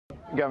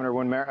Governor,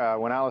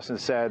 when Allison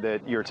said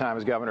that your time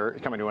as governor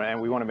is coming to an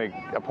end, we want to make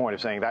a point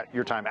of saying that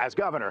your time as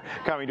governor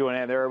coming to an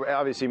end. There are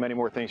obviously many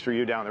more things for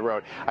you down the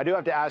road. I do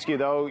have to ask you,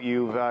 though,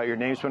 your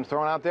name's been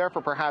thrown out there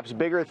for perhaps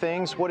bigger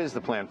things. What is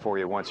the plan for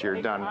you once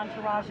you're done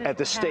at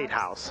the State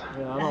House?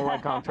 Yeah, I don't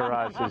like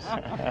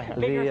entourages.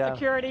 Bigger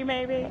security,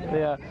 maybe?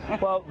 Yeah.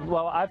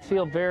 Well, I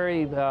feel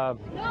very,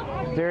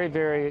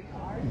 very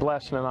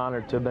blessed and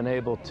honored to have been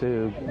able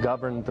to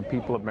govern the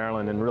people of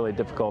Maryland in really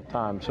difficult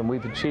times, and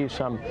we've achieved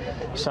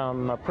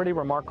some pretty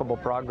remarkable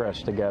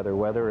progress together,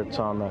 whether it's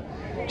on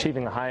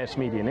achieving the highest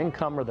median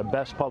income or the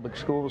best public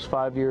schools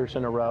 5 years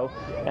in a row.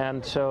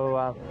 And so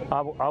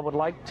I would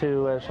like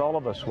to, as all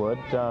of us would,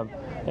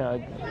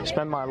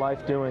 spend my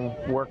life doing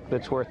work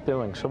that's worth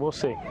doing. So we'll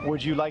see.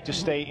 Would you like to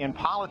stay in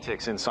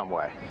politics in some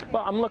way?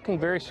 Well, I'm looking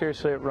very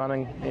seriously at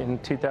running in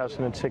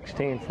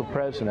 2016 for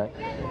president,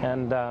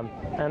 and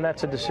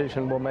that's a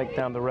decision we'll make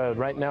down the road.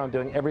 Right now, I'm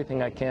doing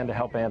everything I can to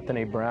help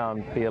Anthony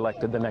Brown be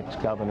elected the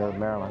next governor of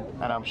Maryland.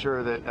 And I'm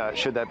sure that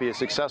should that be a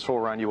successful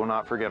run, you will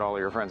not forget all of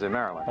your friends in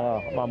Maryland.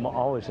 Oh, I'm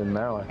always in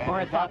Maryland. Or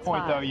at that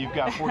point, though, you've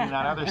got 49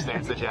 other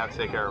states that you have to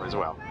take care of as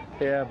well.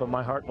 Yeah, but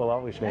my heart will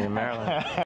always be in Maryland.